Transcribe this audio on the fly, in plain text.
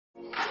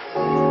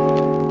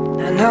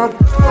Now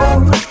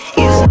gold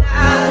is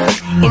not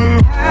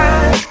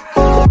enough.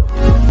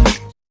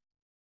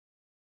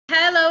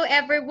 Hello,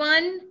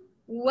 everyone.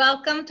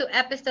 Welcome to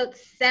episode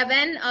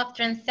 7 of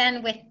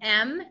Transcend with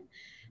M.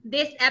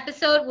 This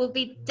episode will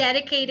be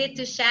dedicated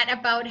to chat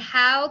about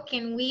how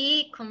can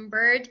we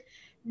convert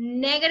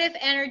negative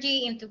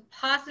energy into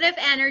positive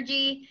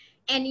energy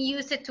and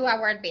use it to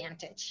our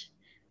advantage.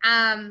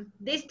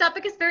 This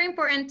topic is very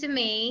important to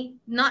me,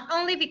 not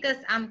only because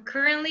I'm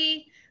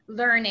currently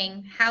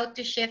learning how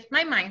to shift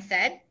my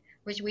mindset,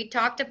 which we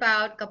talked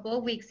about a couple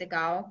of weeks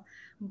ago,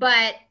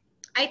 but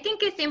I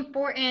think it's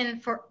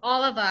important for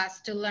all of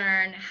us to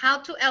learn how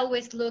to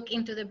always look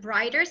into the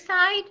brighter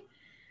side.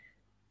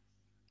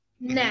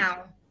 Mhm.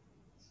 Now,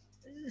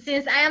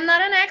 since I am not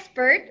an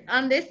expert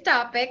on this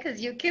topic, as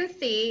you can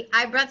see,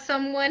 I brought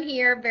someone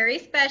here very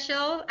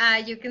special.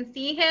 You can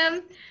see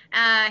him.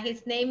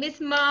 His name is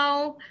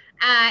Mo,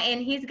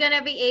 and he's going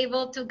to be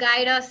able to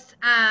guide us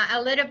a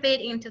little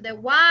bit into the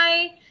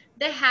why,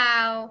 the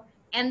how,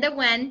 and the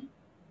when.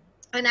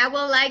 And I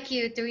would like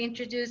you to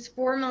introduce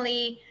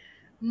formally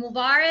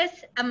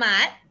Mubariz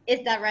Ahmad.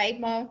 Is that right,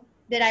 Mo?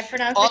 Did I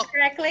pronounce it Al-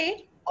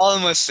 correctly?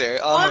 Almost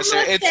there, almost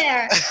there. Almost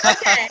there.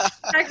 Okay.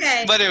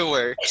 Okay. But it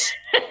works.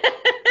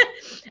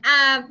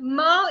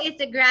 Mo is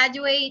a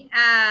graduate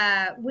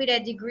with a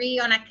degree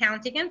on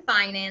accounting and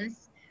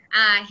finance.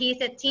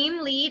 He's a team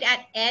lead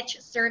at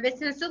Edge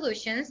Service and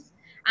Solutions,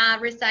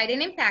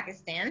 residing in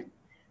Pakistan.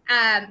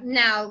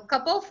 Now, a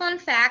couple fun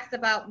facts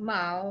about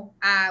Mo,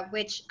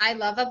 which I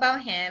love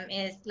about him,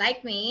 is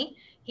like me,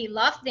 he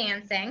loves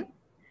dancing.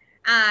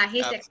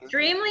 He's Absolutely.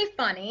 extremely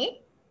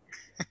funny.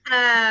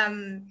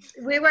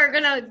 We were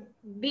gonna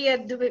be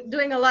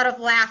doing a lot of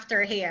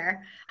laughter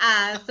here,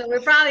 so we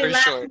probably For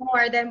laugh sure.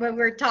 more than when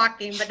we're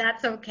talking, but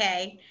that's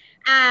okay.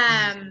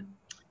 Mhm.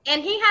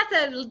 And he has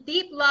a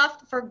deep love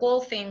for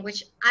golfing,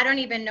 which I don't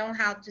even know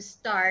how to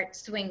start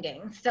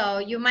swinging, so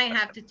you might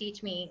have to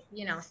teach me,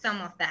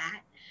 some of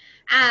that.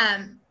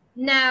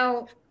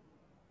 Now,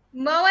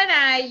 Mo and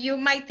I, you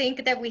might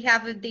think that we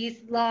have this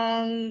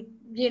long,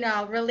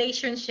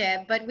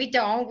 relationship, but we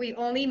don't. We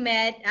only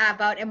met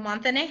about a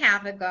month and a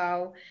half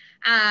ago.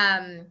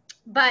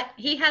 But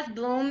he has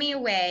blown me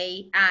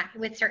away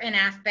with certain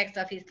aspects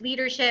of his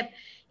leadership.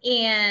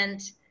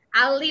 And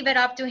I'll leave it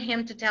up to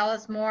him to tell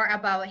us more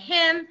about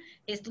him,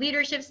 his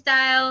leadership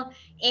style,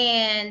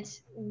 and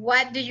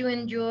what do you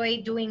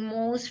enjoy doing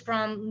most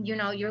from,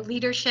 your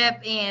leadership,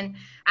 and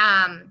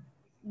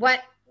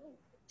what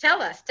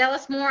tell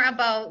us more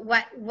about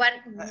what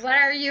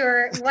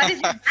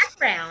is your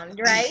background,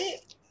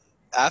 right?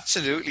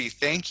 Absolutely.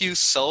 Thank you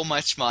so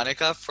much,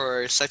 Monica,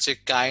 for such a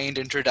kind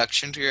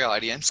introduction to your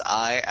audience.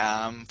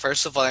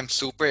 First of all, I'm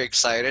super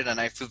excited and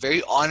I feel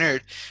very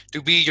honored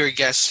to be your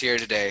guest here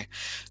today.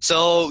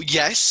 So,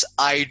 yes,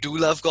 I do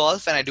love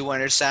golf and I do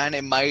understand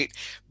it might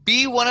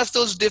be one of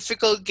those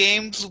difficult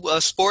games,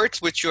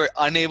 sports, which you're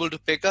unable to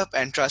pick up.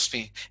 And trust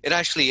me, it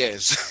actually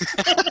is.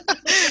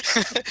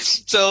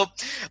 So,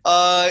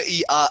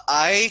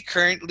 I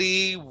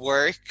currently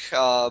work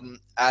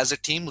as a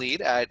team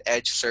lead at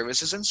Edge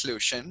Services and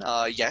Solution.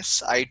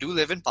 Yes, I do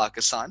live in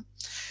Pakistan.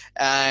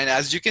 And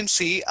as you can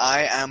see,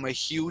 I am a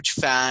huge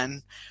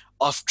fan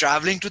of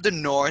traveling to the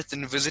north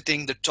and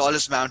visiting the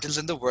tallest mountains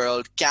in the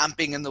world,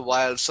 camping in the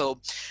wild. So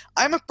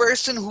I'm a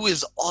person who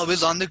is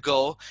always on the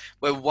go,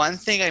 but one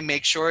thing I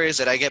make sure is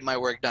that I get my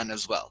work done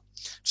as well.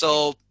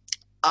 So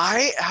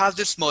I have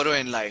this motto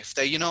in life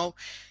that,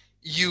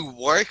 you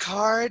work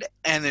hard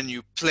and then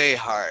you play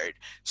hard.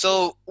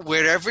 So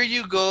wherever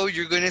you go,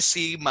 you're going to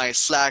see my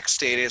Slack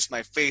status,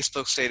 my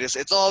Facebook status.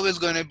 It's always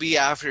going to be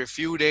after a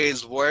few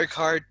days, work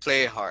hard,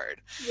 play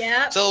hard.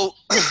 Yep. So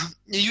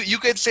you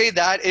could say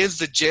that is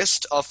the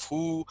gist of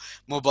who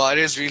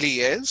Mubariz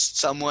really is,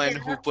 someone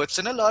who Yeah. puts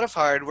in a lot of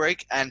hard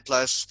work. And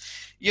plus,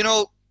 you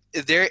know,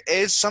 there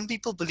is some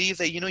people believe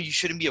that you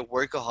shouldn't be a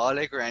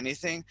workaholic or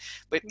anything,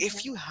 but Yeah.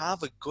 if you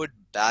have a good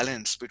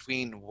balance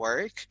between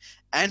work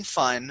and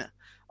fun,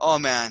 oh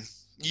man,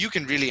 you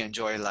can really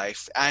enjoy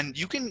life and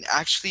you can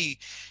actually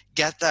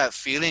get that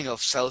feeling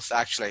of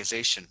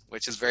self-actualization,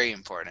 which is very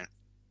important.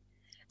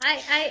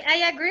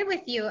 I agree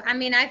with you. I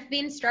mean, I've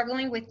been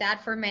struggling with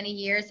that for many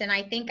years, and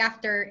I think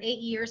after 8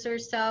 years or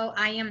so,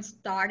 I am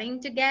starting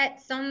to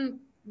get some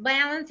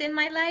balance in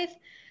my life.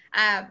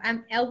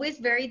 I'm always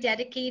very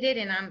dedicated,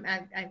 and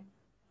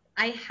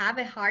I have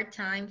a hard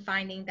time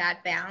finding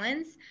that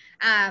balance.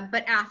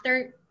 But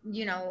after,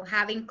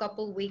 having a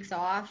couple weeks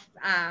off,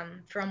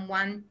 from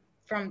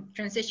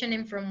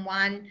transitioning from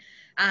one,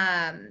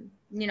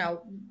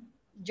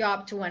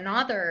 job to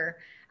another,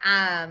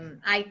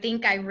 I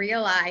think I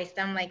realized,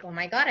 I'm like, oh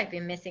my God, I've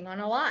been missing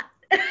on a lot.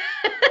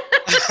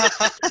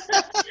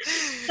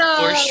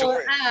 For So,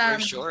 sure, for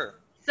sure.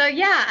 so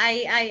yeah,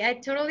 I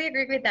totally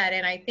agree with that,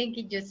 and I think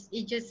it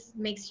just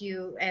makes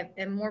you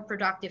a more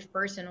productive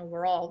person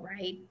overall,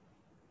 right?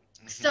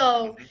 Hmm.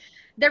 So Hmm.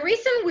 the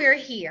reason we're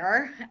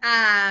here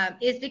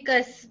is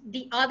because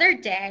the other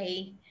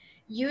day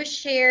you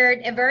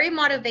shared a very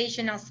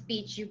motivational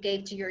speech you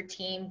gave to your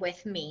team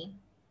with me.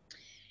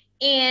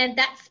 And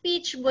that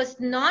speech was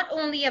not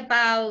only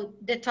about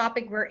the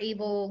topic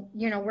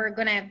we're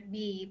gonna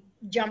be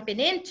jumping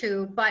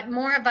into, but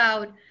more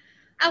about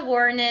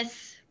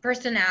awareness,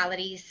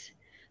 personalities.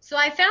 So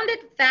I found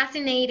it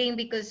fascinating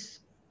because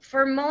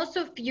for most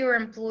of your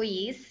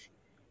employees,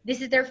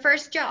 this is their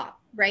first job,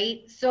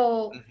 right?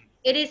 So Mhm.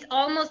 it is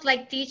almost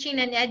like teaching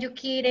and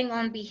educating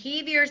on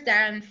behaviors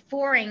that are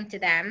foreign to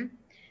them.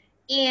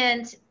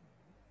 And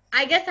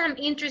I guess I'm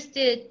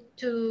interested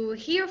to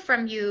hear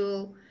from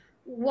you.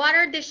 What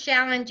are the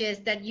challenges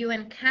that you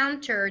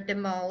encounter the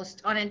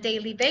most on a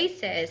daily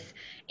basis?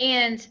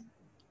 And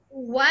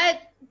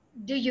what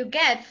do you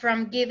get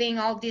from giving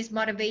all these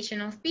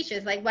motivational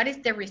speeches? Like, what is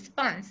the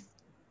response?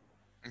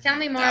 Tell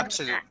me more about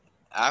that. Absolutely.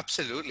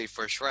 Absolutely,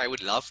 for sure. I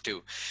would love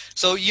to.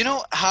 So, you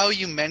know how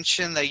you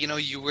mentioned that,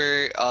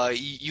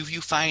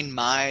 you find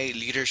my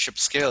leadership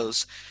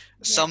skills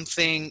Yeah,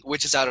 something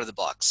which is out of the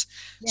box.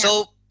 yeah,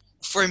 So,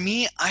 for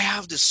me, I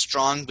have this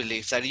strong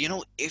belief that,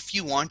 if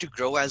you want to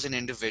grow as an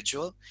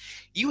individual,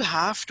 you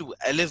have to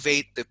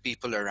elevate the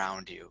people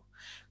around you.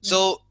 yeah,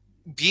 So,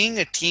 being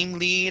a team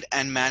lead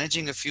and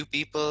managing a few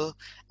people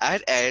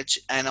at Edge,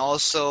 and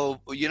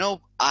also,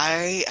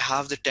 I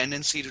have the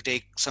tendency to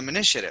take some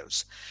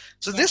initiatives.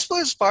 So yeah, this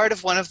was part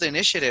of one of the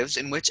initiatives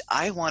in which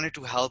I wanted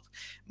to help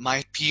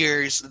my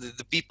peers,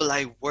 the people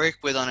I work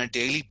with on a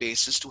daily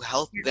basis, to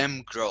help yeah,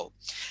 them grow.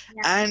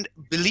 yeah, And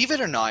believe it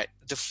or not,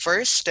 the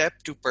first step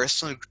to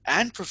personal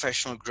and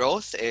professional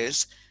growth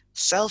is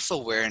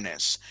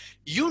self-awareness.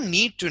 You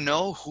need to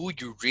know who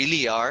you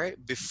really are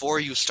before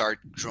you start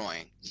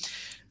growing.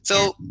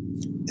 yeah, So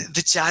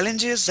the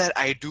challenges that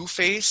I do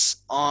face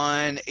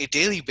on a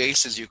daily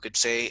basis, you could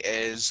say,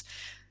 is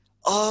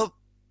uh,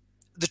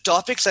 the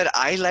topics that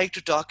I like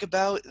to talk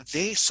about,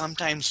 they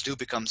sometimes do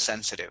become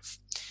sensitive.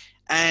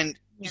 And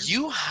yeah,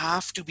 you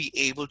have to be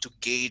able to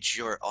gauge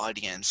your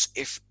audience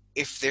if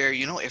they're,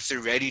 if they're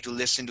ready to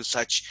listen to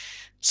such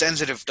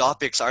sensitive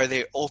topics. Are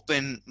they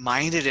open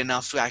minded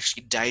enough to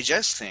actually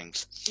digest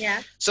things?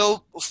 yeah,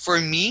 So for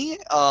me,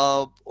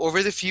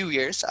 over the few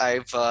years,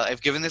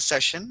 I've given this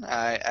session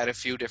at a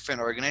few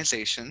different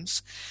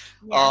organizations.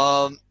 yeah,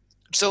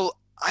 So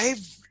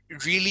I've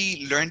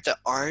really learned the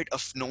art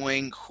of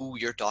knowing who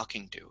you're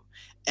talking to.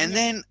 And yeah,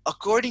 then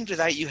according to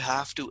that, you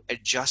have to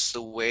adjust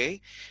the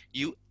way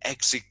you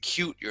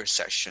execute your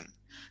session.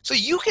 So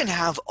you can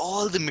have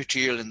all the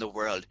material in the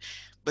world,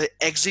 but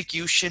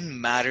execution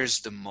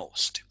matters the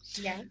most.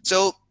 yeah,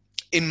 So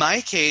in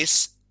my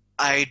case,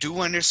 I do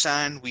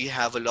understand we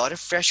have a lot of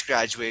fresh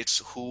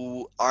graduates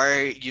who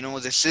are,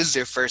 this is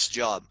their first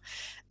job.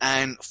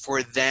 And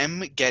for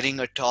them getting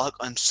a talk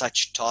on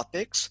such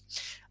topics,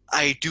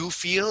 I do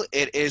feel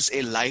it is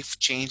a life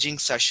changing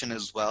session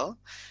as well.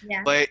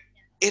 yeah, But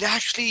it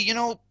actually,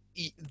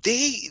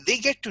 they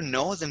get to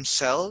know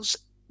themselves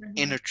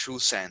in mhm, a true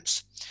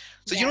sense.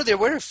 So, yeah, there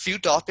were a few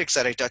topics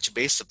that I touched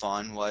base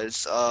upon.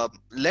 Was I'm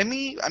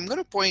going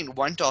to point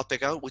one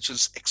topic out, which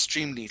was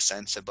extremely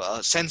sensitive,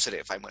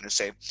 I'm going to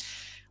say,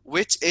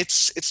 which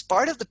it's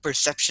part of the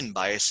perception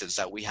biases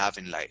that we have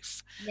in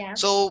life. yeah,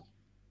 So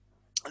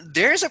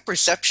there's a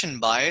perception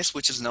bias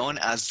which is known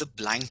as the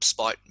blind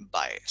spot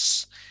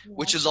bias, yeah,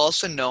 which is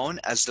also known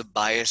as the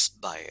bias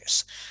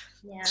bias.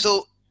 yeah,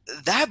 So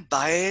that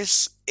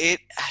bias, it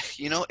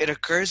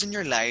occurs in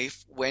your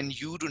life when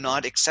you do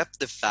not accept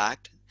the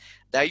fact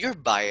that you're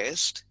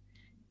biased,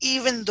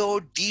 even though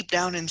deep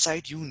down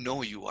inside you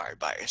know you are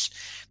biased.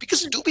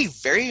 Because to be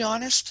very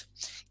honest,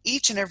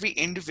 each and every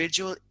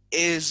individual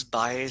is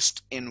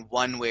biased in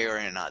one way or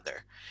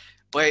another.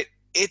 But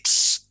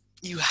it's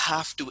you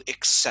have to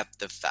accept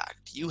the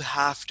fact. You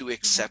have to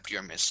yeah, accept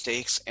your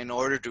mistakes in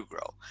order to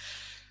grow.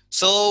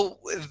 So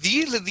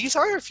these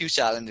are a few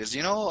challenges,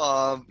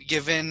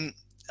 given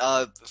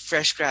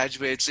fresh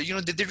graduates. So,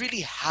 they're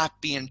really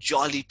happy and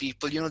jolly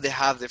people. They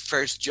have their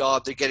first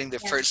job, they're getting their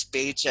yeah, first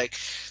paycheck,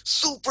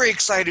 super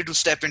excited to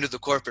step into the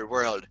corporate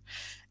world.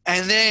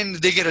 And then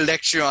they get a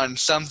lecture on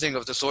something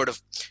of the sort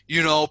of,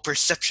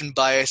 perception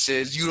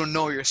biases. You don't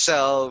know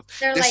yourself.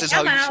 they're This like, is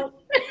how I'm you out.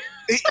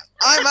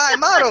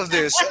 I'm out of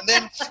this.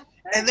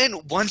 And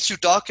then once you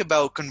talk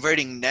about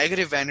converting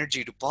negative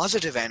energy to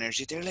positive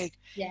energy, they're like,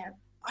 Yeah,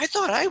 I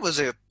thought I was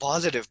a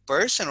positive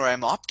person or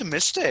I'm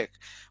optimistic.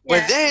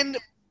 But yeah, then,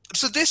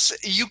 so this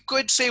you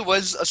could say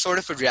was a sort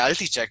of a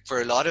reality check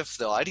for a lot of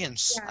the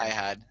audience I yeah.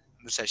 had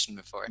in the session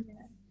before.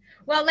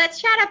 Well,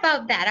 let's chat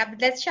about that.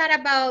 Let's chat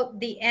about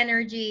the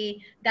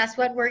energy. That's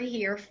what we're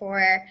here for.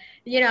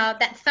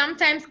 That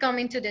sometimes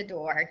coming to the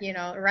door,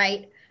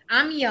 right?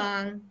 I'm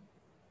young.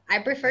 I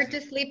prefer Mhm.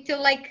 to sleep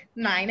till like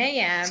 9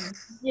 a.m.,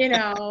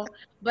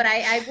 but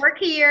I work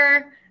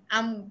here.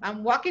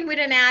 I'm walking with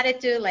an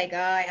attitude like, oh,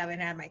 I haven't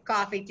had my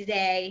coffee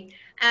today.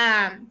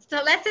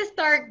 So let's just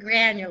start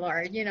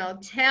granular.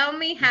 Tell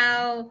me Mhm.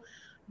 how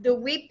do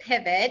we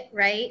pivot,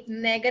 right?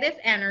 Negative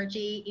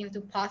energy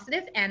into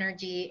positive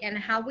energy and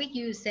how we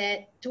use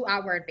it to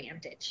our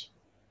advantage.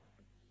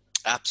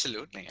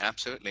 Absolutely,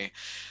 absolutely.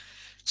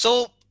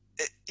 So,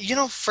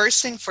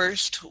 first thing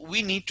first,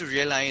 we need to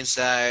realize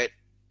that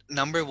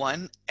number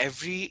one,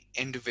 every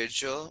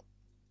individual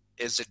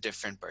is a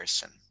different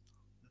person.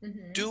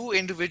 Mm-hmm. Two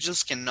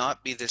individuals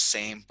cannot be the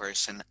same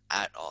person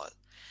at all.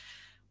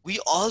 We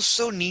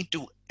also need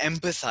to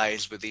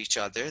empathize with each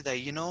other that,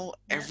 Yeah.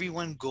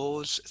 everyone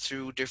goes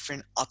through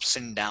different ups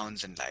and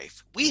downs in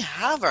life. We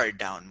have our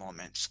down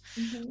moments,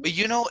 Mm-hmm. but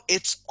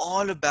it's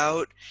all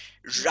about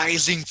Yeah.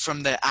 rising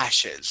from the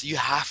ashes. You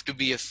have to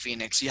be a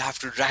phoenix. You have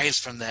to rise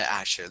from the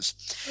ashes.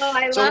 Oh,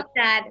 I love So,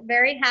 that.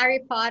 Very Harry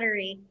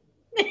Pottery.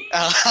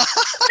 uh,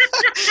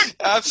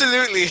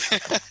 absolutely.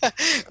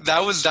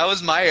 That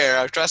was my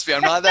era. Trust me,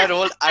 I'm not that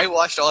old. I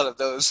watched all of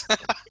those.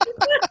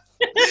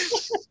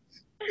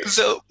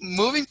 So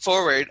moving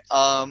forward,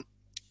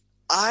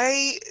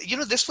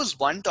 this was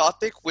one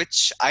topic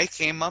which I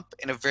came up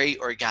in a very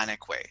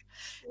organic way.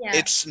 Yeah.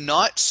 It's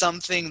not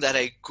something that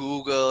I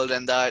Googled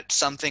and that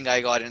something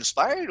I got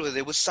inspired with.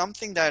 It was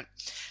something that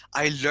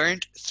I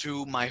learned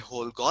through my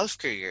whole golf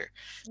career,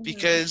 Mm-hmm.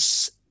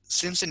 because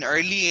since an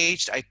early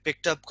age, I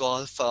picked up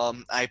golf.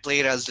 I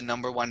played as the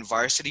number one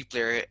varsity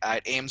player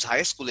at Ames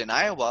High School in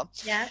Iowa.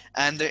 Yeah.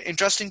 And the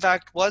interesting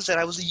fact was that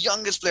I was the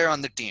youngest player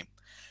on the team.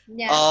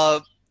 Yeah. Uh,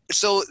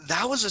 so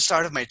that was the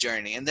start of my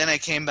journey. And then I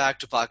came back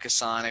to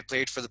Pakistan. I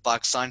played for the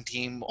Pakistan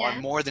team on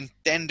Yeah. more than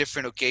 10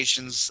 different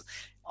occasions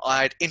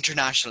at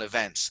international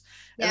events.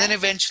 And then Yeah.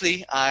 eventually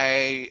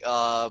I,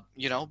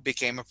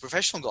 became a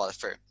professional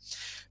golfer.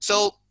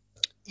 So,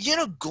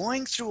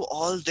 going through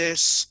all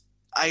this,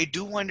 I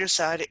do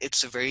understand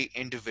it's a very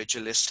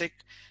individualistic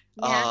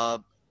Yeah. uh,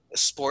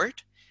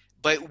 sport.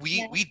 But we,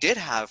 Yeah. we did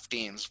have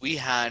teams. We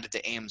had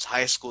the Ames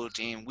High School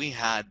team. We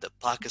had the Mhm.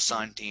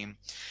 Pakistan team.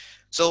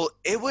 So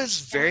it was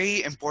Yeah.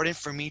 very important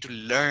for me to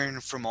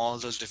learn from all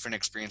those different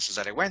experiences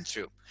that I went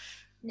through.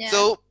 Yeah.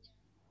 So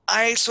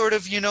I sort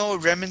of,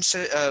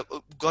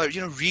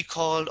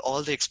 recalled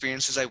all the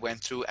experiences I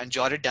went through and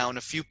jotted down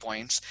a few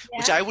points,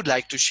 which Yeah. I would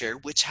like to share,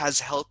 which has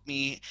helped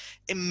me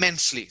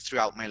immensely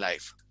throughout my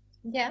life.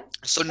 Yeah.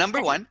 So number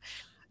Okay. one,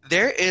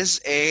 there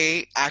is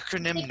a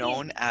acronym Taking,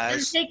 known I'm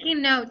as.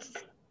 taking notes.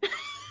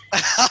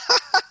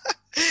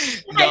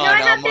 I know No, I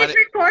no, have I'm this on it.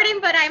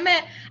 recording, but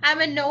I'm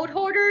a note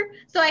holder,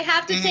 so I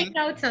have to take Mhm.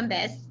 notes on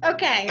this.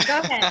 Okay, go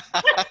ahead.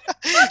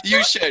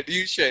 You should.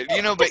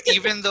 But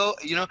even though,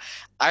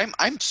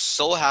 I'm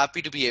so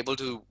happy to be able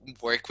to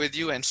work with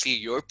you and see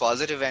your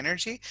positive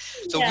energy.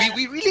 So we Yeah.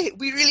 we really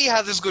we really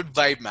have this good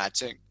vibe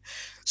matching.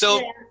 So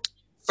Yeah.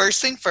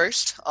 first thing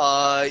first,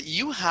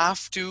 you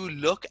have to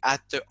look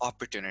at the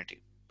opportunity,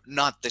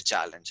 not the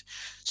challenge.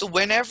 So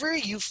whenever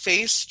you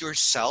face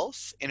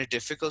yourself in a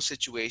difficult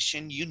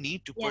situation, you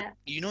need to Yeah.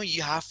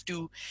 you have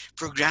to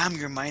program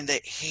your mind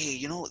that, hey,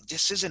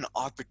 this is an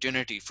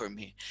opportunity for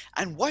me.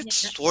 And what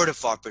Yeah. sort of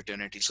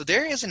opportunity? So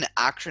there is an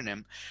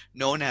acronym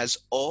known as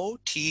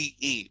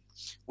OTE,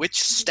 which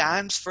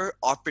stands for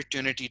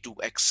opportunity to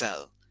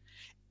excel.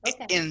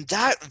 Okay. In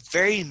that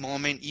very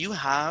moment, you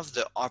have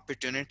the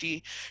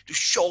opportunity to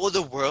show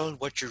the world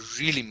what you're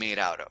really made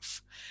out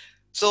of.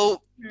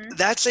 So Mhm.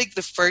 that's like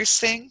the first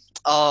thing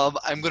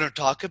I'm going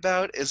to talk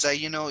about is that,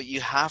 you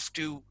have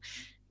to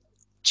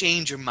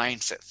change your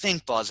mindset,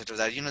 think positive,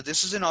 that,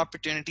 this is an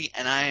opportunity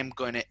and I am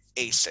going to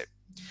ace it.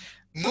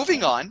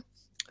 Moving Okay. on,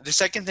 the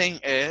second thing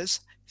is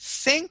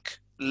think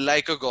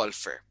like a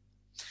golfer.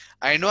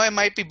 I know I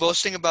might be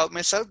boasting about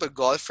myself, but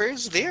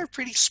golfers, they are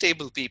pretty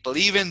stable people,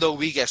 even though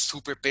we get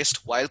super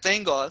pissed while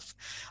playing golf.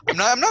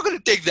 I'm not going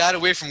to take that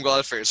away from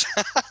golfers.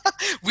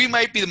 We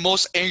might be the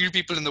most angry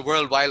people in the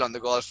world while on the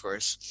golf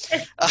course.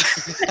 Uh,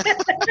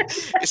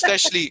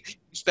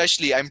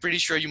 especially, I'm pretty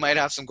sure you might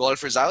have some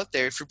golfers out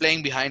there. If you're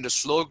playing behind a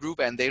slow group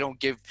and they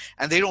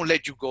don't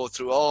let you go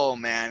through, oh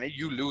man,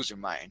 you lose your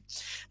mind.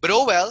 But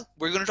oh well,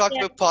 we're going to talk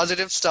Yeah. about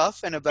positive stuff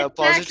and about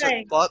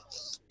Exactly. It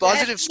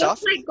positive looks stuff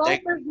like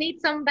that. golfers need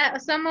some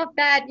of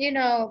that,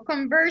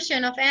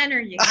 conversion of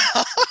energy.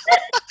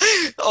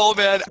 Oh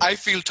man, I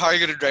feel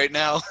targeted right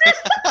now.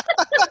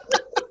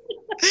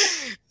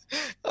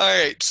 All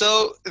right.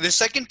 So the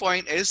second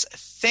point is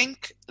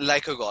think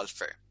like a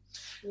golfer.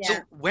 Yeah. So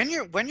when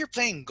you're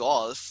playing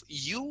golf,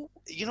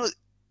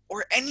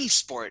 or any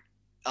sport,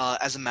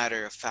 as a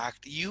matter of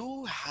fact,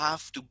 you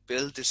have to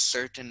build this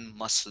certain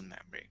muscle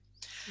memory.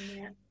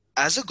 Yeah.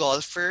 As a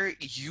golfer,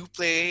 you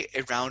play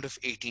a round of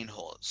 18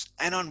 holes,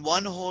 and on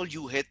one hole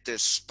you hit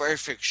this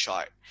perfect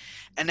shot.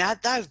 And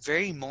at that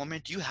very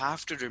moment, you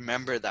have to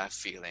remember that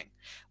feeling.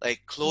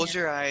 Like close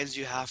Yeah. your eyes,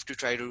 you have to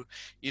try to,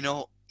 you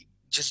know,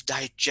 just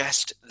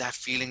digest that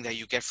feeling that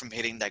you get from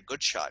hitting that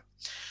good shot.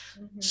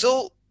 Hmm.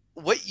 So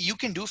what you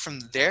can do from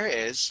there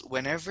is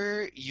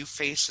whenever you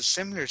face a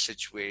similar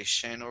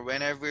situation, or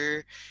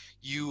whenever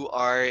you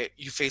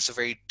face a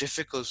very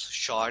difficult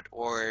shot,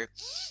 or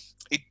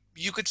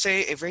you could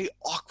say a very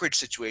awkward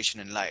situation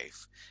in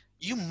life,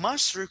 you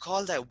must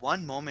recall that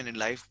one moment in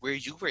life where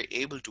you were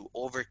able to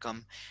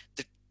overcome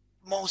the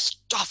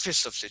most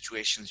toughest of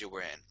situations you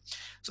were in.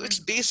 So it's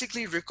Hmm.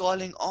 basically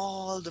recalling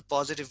all the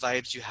positive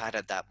vibes you had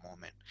at that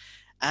moment.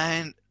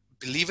 And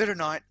believe it or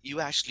not,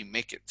 you actually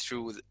make it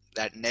through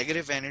that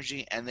negative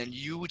energy, and then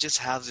you just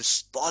have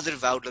this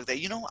positive outlook that,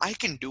 I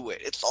can do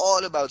it. It's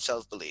all about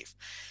self belief.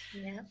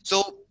 Yeah.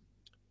 So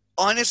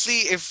honestly,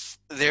 if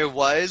there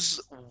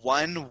was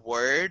one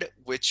word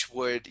which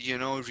would,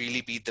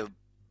 really be the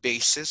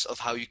basis of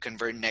how you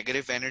convert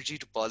negative energy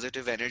to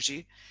positive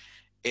energy,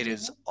 it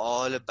is Yeah.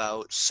 all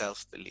about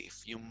self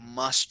belief. You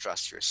must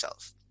trust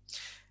yourself.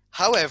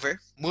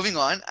 However, moving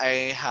on,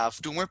 I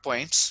have two more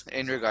points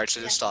in regards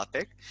to Yeah. this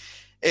topic.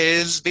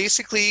 Is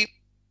basically,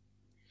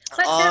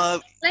 But the uh,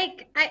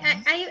 like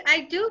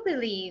I do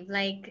believe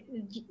like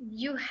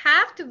you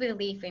have to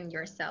believe in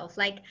yourself.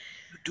 Like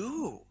you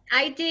do.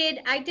 I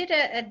did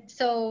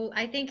so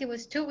I think it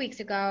was 2 weeks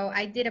ago,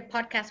 I did a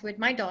podcast with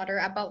my daughter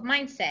about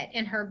mindset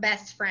and her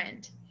best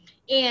friend.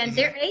 And Hmm.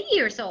 they're 8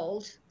 years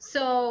old.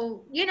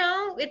 So,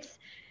 it's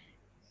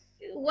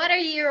what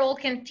a year old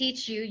can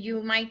teach you.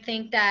 You might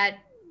think that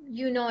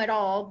you know it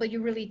all, but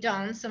you really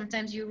don't.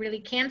 Sometimes you really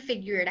can't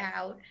figure it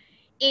out.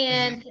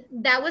 Hmm. And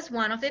that was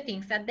one of the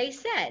things that they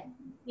said.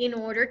 In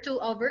order to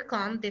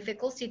overcome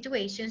difficult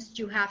situations,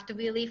 you have to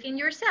believe in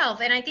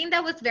yourself. And I think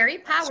that was very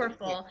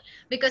Absolutely. powerful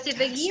because if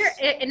Yes.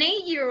 an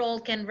 8-year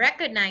old can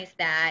recognize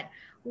that,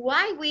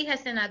 why we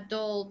as an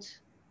adult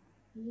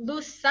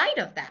lose sight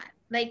of that?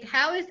 Like,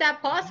 how is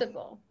that Mhm.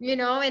 possible?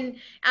 And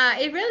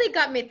it really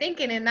got me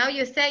thinking. And now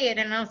you say it,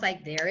 and I was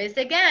like, there is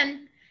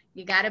again.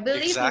 You got to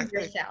believe in Exactly.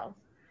 yourself.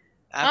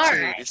 All Absolutely.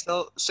 right.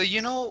 So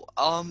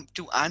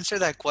to answer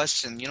that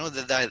question,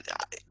 that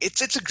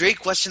it's a great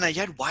question. And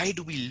yet, why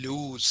do we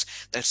lose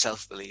that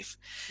self belief?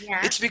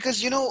 Yeah. It's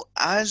because,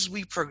 as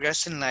we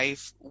progress in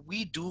life,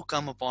 we do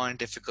come upon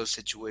difficult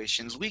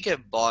situations. We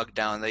get bogged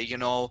down that,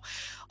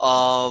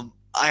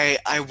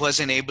 I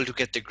wasn't able to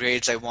get the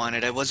grades I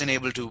wanted. I wasn't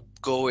able to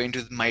go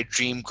into my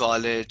dream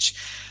college.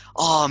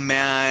 Oh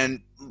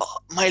man,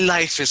 my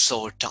life is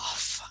so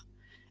tough.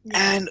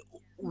 Yeah. And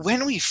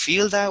when we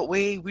feel that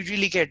way, we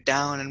really get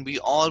down and we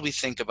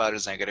think about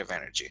is negative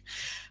energy.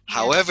 Yeah.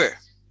 However,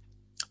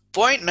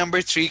 point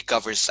number three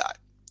covers that.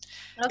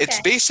 It's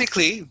Okay.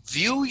 basically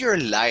view your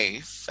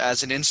life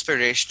as an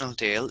inspirational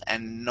tale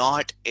and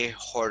not a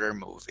horror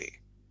movie.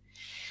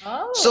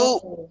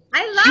 So Oh,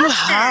 I you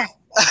love that. have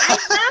I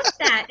love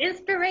that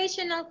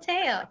inspirational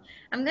tale.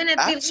 I'm gonna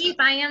believe absolutely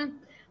I am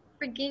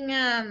freaking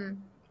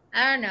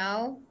I don't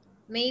know,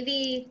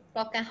 maybe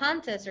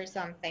Pocahontas or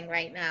something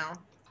right now.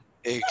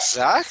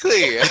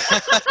 exactly.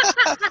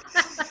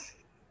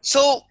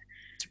 So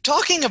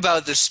talking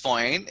about this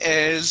point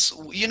is,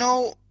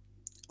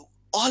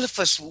 all of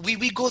us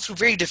we go through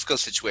very difficult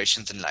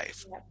situations in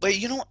life, Yep. but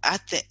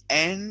at the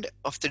end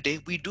of the day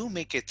we do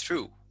make it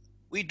through,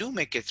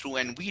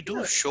 and we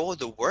do True. show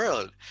the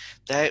world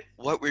that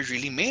what we're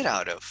really made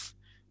out of.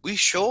 We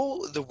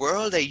show the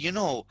world that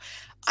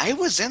I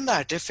was in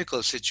that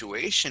difficult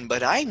situation,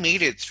 but I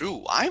made it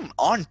through. I'm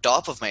on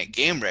top of my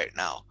game right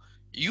now.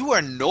 You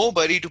are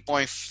nobody to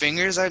point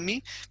fingers at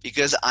me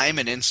because I'm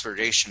an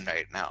inspiration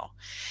right now.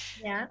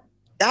 Yeah.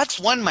 That's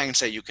one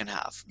mindset you can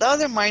have. The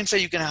other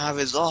mindset you can have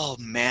is, oh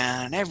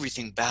man,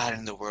 everything bad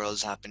in the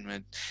world's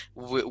happened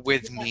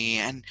with Yeah. me,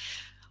 and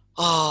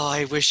oh,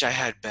 I wish I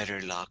had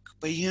better luck.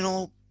 But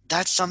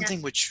that's Yeah.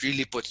 something which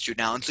really puts you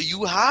down. So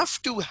you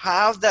have to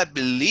have that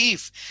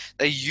belief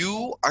that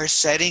you are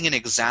setting an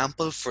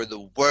example for the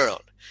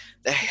world.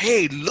 That,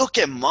 hey, look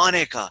at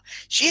Monica.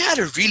 She had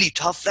a really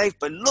tough life,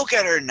 but look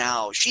at her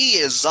now. She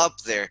is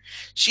up there.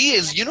 She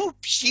is,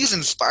 she's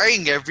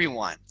inspiring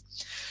everyone.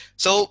 Yeah.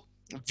 So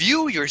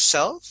view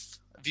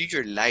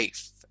your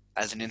life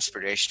as an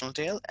inspirational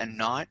tale and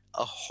not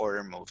a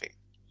horror movie.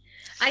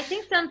 I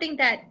think something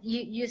that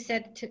you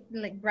said to,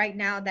 like right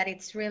now, that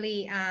it's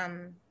really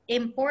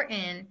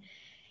important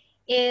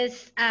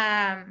is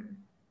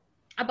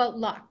about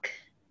luck.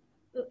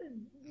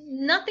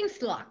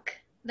 Nothing's luck.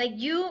 Like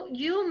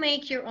you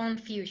make your own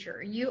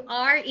future. You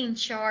are in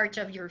charge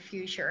of your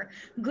future.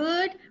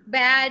 Good,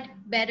 bad,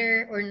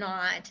 better or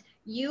not,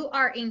 you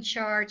are in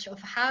charge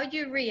of how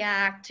you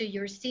react to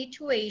your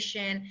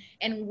situation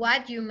and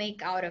what you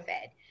make out of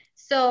it.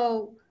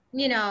 So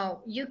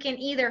you can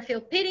either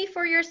feel pity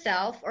for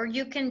yourself, or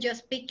you can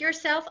just pick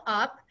yourself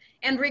up.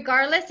 And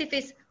regardless if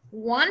it's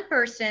one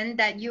person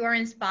that you are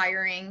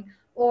inspiring,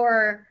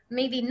 or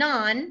maybe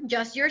none,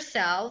 just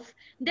yourself,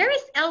 there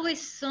is always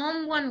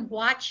someone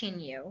watching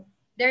you.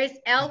 There is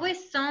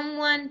always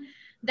someone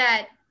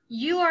that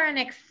you are an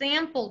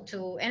example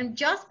to. And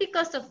just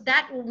because of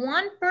that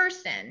one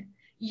person,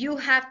 you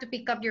have to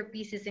pick up your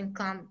pieces and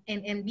come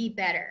and be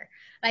better.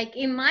 Like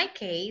in my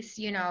case,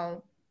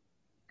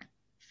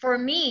 for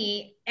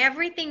me,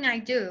 everything I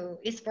do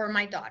is for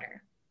my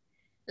daughter.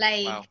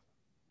 Wow. Like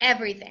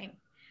everything.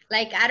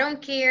 Like I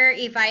don't care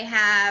if I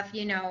have,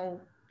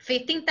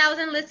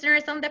 15,000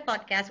 listeners on the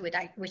podcast,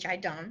 which I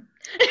don't.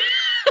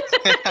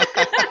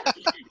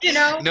 you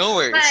know No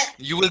but worries.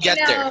 You will you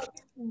get there. know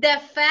the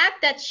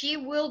fact that she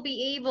will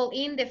be able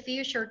in the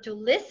future to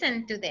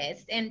listen to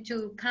this and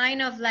to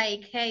kind of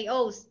like, hey,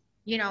 oh,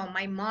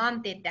 my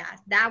mom did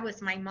that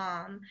was my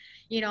mom.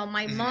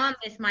 My Mhm. mom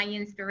is my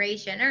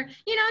inspiration. Or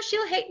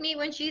she'll hate me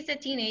when she's a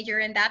teenager,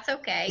 and that's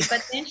okay,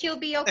 but then she'll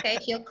be okay.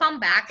 She'll come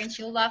back and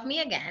she'll love me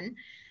again.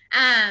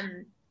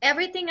 um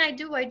everything I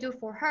do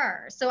for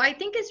her. So I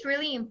think it's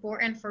really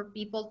important for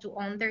people to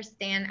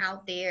understand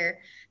out there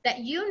that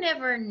you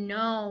never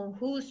know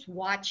who's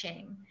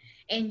watching.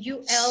 And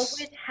you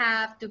always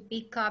have to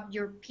pick up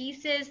your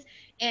pieces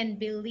and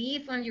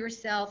believe on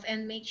yourself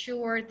and make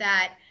sure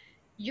that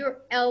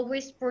you're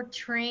always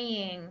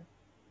portraying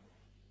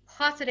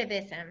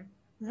positivism,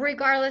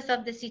 regardless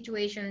of the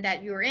situation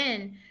that you're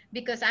in.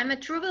 Because I'm a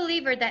true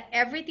believer that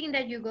everything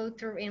that you go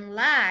through in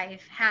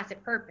life has a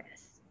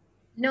purpose,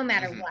 no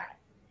matter Hmm. what.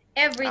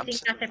 Everything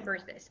has a Absolutely.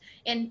 purpose,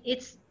 and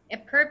it's a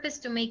purpose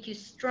to make you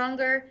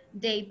stronger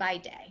day by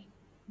day.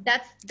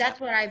 That's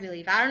what I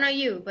believe. I don't know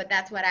you, but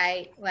that's what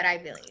I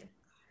believe.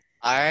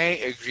 I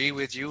agree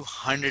with you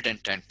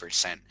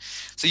 110%.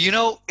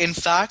 So, in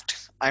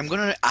fact, I'm going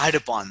to add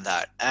upon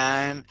that.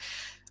 And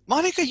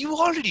Monica, you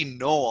already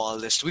know all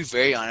this, to be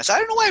very honest. I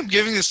don't know why I'm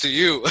giving this to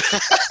you.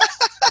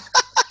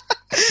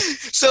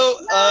 so,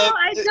 No,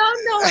 I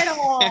don't know it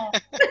all.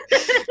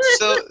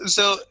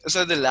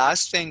 so the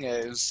last thing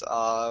is,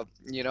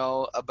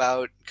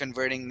 about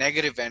converting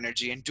negative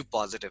energy into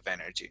positive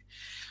energy.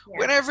 Yeah.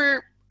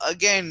 Whenever,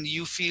 again,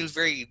 you feel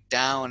very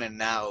down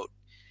and out,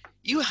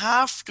 you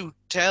have to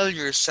tell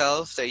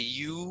yourself that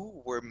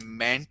you were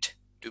meant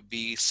to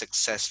be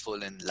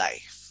successful in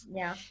life.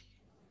 Yeah.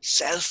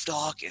 Self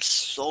talk is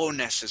so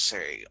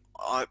necessary.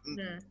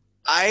 Mhm.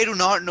 I do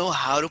not know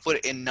how to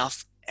put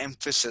enough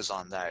emphasis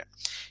on that.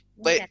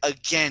 But Okay.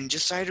 again,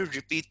 just try to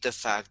repeat the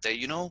fact that,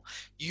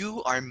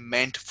 you are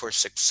meant for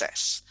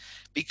success,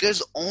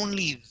 because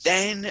only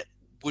then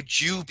would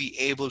you be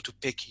able to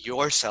pick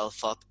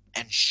yourself up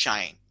and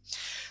shine.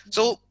 Mhm.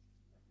 So,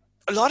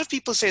 a lot of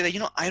people say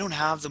that, I don't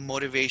have the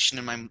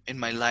motivation in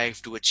my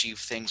life to achieve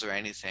things or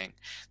anything.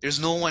 There's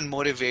no one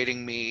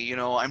motivating me.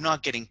 I'm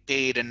not getting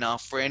paid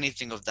enough for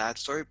anything of that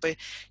sort. But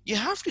you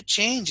have to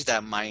change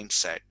that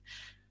mindset.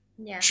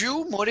 Yeah.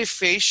 True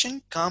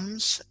motivation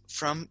comes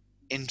from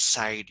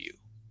inside you.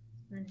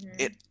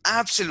 It Mhm.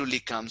 absolutely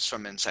comes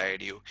from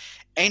inside you.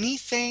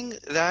 Anything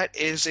that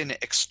is an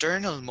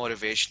external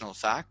motivational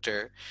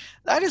factor,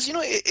 that is,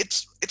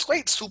 it's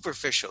quite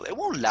superficial. It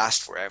won't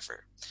last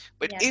forever.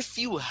 But Yeah. if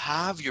you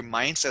have your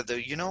mindset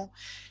that,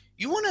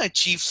 you want to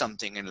achieve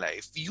something in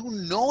life, you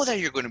know that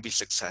you're going to be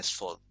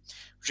successful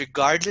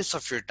regardless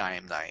of your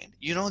timeline.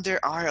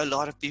 There are a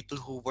lot of people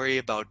who worry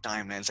about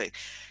timelines, like,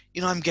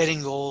 I'm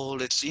getting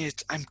old.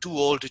 I'm too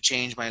old to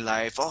change my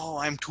life. Oh,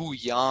 I'm too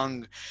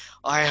young.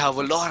 I have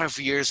a lot of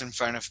years in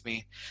front of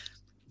me.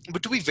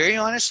 But to be very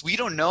honest, we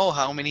don't know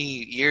how many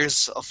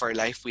years of our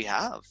life we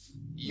have.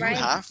 You Right.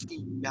 have to,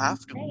 you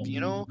have to,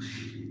 Right.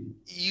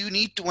 you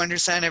need to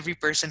understand every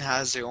person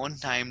has their own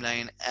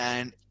timeline,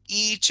 and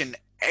each and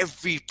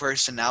every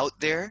person out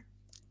there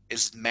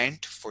is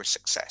meant for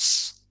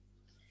success.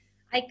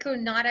 I could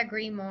not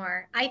agree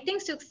more. I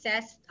think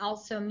success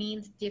also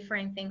means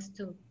different things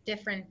to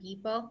different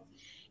people.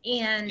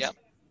 And, Yep.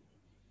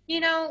 you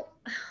know,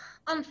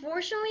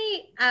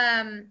 unfortunately,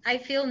 I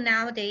feel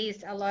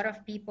nowadays a lot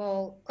of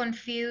people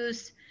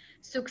confuse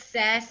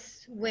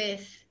success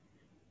with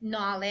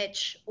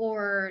knowledge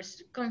or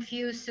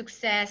confuse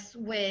success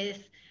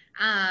with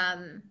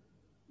um,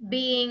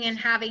 being and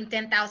having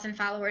 10,000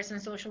 followers on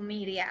social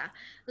media.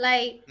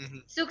 Like, Hmm.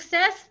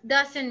 success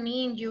doesn't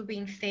mean you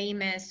being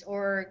famous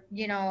or,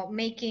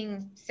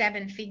 making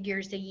seven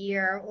figures a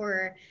year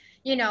or,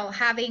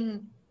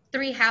 having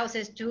three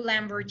houses, two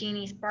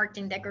Lamborghinis parked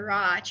in the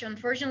garage.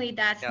 Unfortunately,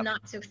 that's Yep.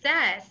 not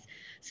success.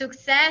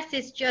 Success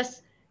is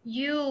just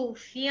you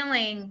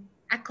feeling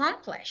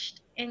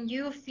accomplished and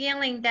you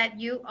feeling that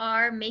you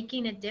are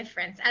making a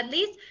difference. At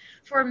least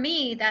for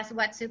me, that's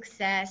what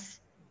success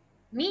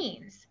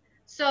means.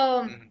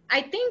 So Hmm.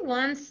 I think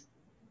once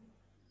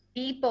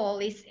people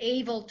is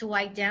able to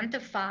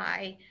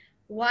identify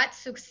what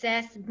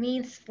success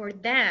means for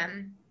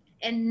them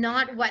and Hmm.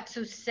 not what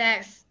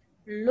success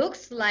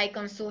looks like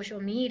on social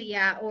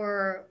media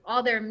or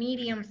other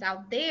Hmm. mediums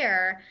out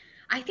there,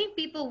 I think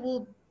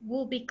people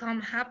will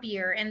become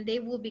happier and they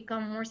will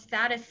become more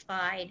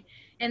satisfied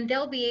and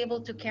they'll be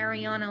able to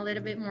carry on a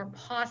little bit more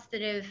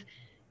positive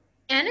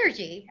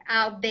energy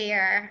out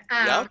there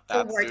Yep.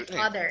 towards Absolutely.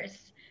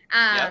 others.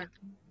 Yep. Um,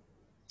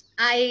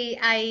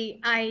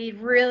 I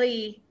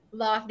really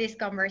love this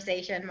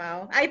conversation,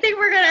 Mo. I think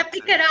we're gonna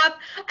pick it Absolutely. up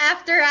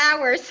after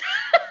hours.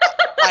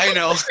 I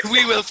know.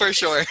 We will for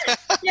sure.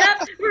 Yep,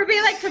 we'll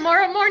be like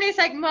tomorrow morning. It's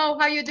like, Mo,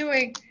 how you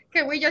doing?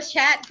 Can we just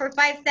chat for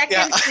 5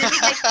 seconds? Yeah. And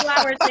it's like 2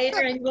 hours later,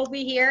 and we'll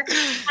be here.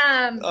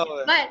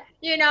 Oh, But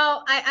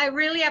I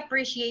really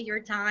appreciate your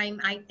time.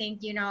 I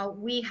think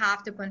we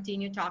have to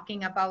continue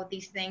talking about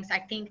these things. I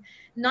think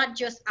not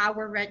just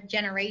our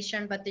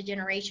generation, but the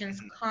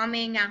generations mhm.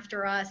 coming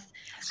after us.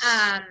 Yes.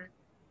 Um,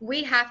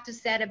 we have to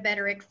set a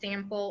better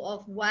example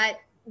of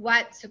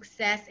what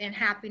success and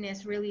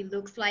happiness really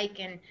looks like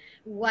and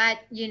what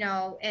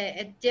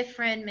a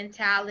different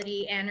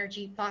mentality,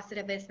 energy,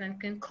 positivism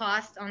can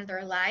cost on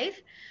their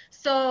life.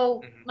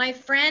 So Mhm. my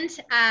friend,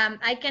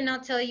 I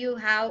cannot tell you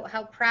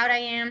how proud I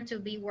am to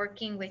be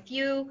working with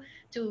you,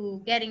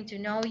 to getting to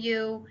know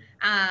you,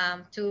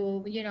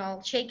 to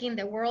shaking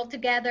the world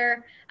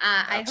together.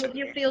 I hope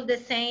you Absolutely. feel the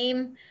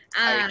same.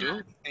 I Uh,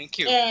 do. Thank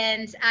you.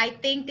 and I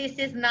think this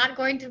is not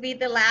going to be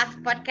the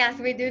last podcast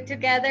we do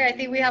together. I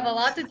think we have a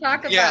lot to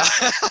talk Yeah,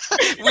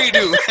 about. we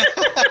do.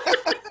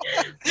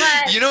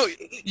 But You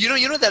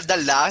know that the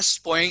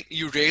last point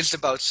you raised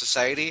about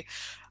society,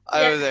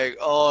 I yeah, was like,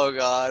 oh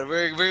God,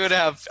 we're gonna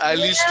have at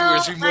least two or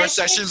well, three more I think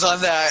sessions on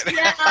that.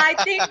 yeah, I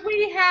think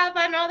we have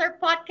another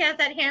podcast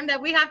at hand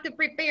that we have to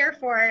prepare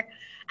for.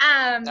 So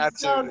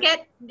Absolutely.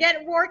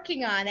 get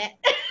working on it.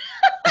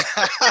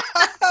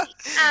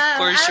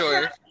 For I don't know.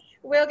 sure.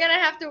 We're gonna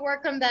have to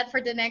work on that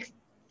for the next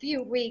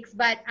few weeks.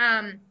 But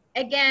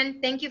again,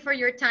 thank you for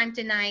your time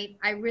tonight.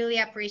 I really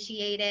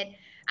appreciate it.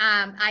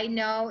 I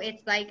know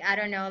it's like I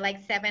don't know, like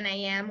 7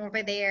 a.m.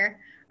 over there,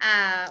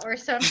 or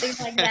something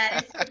like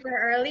that. It's super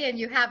early, and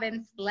you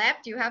haven't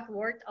slept. You have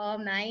worked all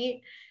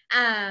night.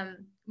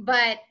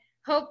 But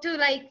hope to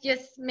like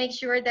just make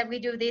sure that we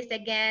do this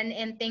again.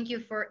 And thank you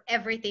for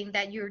everything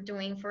that you're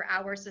doing for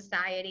our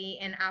society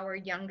and our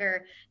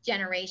younger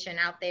generation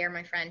out there,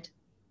 my friend.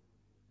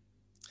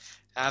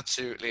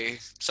 Absolutely.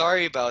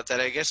 Sorry about that.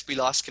 I guess we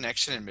lost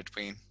connection in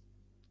between.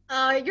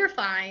 You're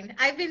fine.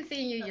 I've been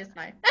seeing you just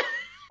fine.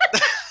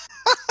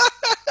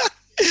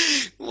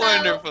 So,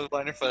 Wonderful,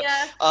 wonderful.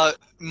 yeah.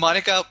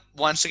 Monica,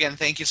 once again,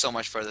 thank you so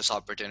much for this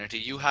opportunity.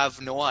 You have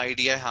no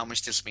idea how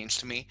much this means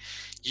to me.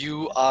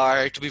 You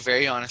are, to be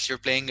very honest, you're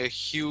playing a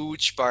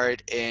huge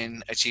part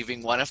in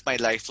achieving one of my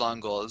lifelong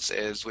goals,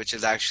 is which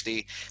is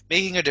actually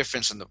making a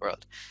difference in the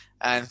world.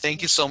 And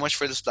thank you so much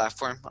for this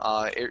platform.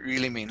 It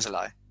really means a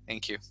lot.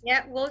 Thank you.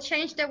 Yeah, we'll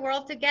change the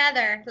world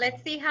together.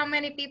 Let's see how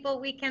many people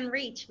we can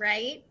reach,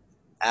 right?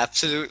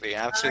 Absolutely,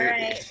 All absolutely.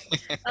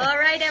 right. All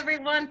right,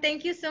 everyone.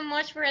 Thank you so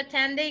much for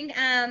attending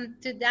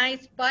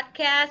tonight's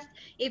podcast.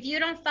 If you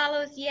don't follow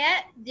us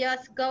yet,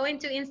 just go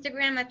into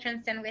Instagram at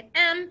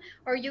TranscendwithM,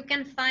 or you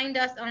can find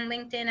us on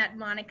LinkedIn at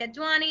Monica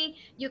Dwani.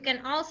 You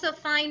can also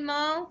find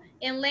Mo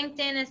in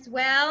LinkedIn as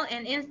well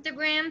and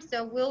Instagram.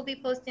 So we'll be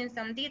posting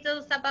some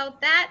details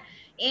about that.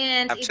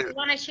 And if you Absolutely.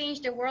 want to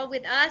change the world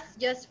with us,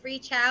 just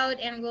reach out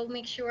and we'll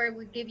make sure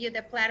we give you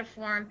the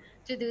platform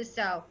to do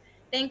so.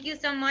 Thank you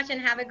so much and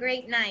have a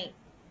great night.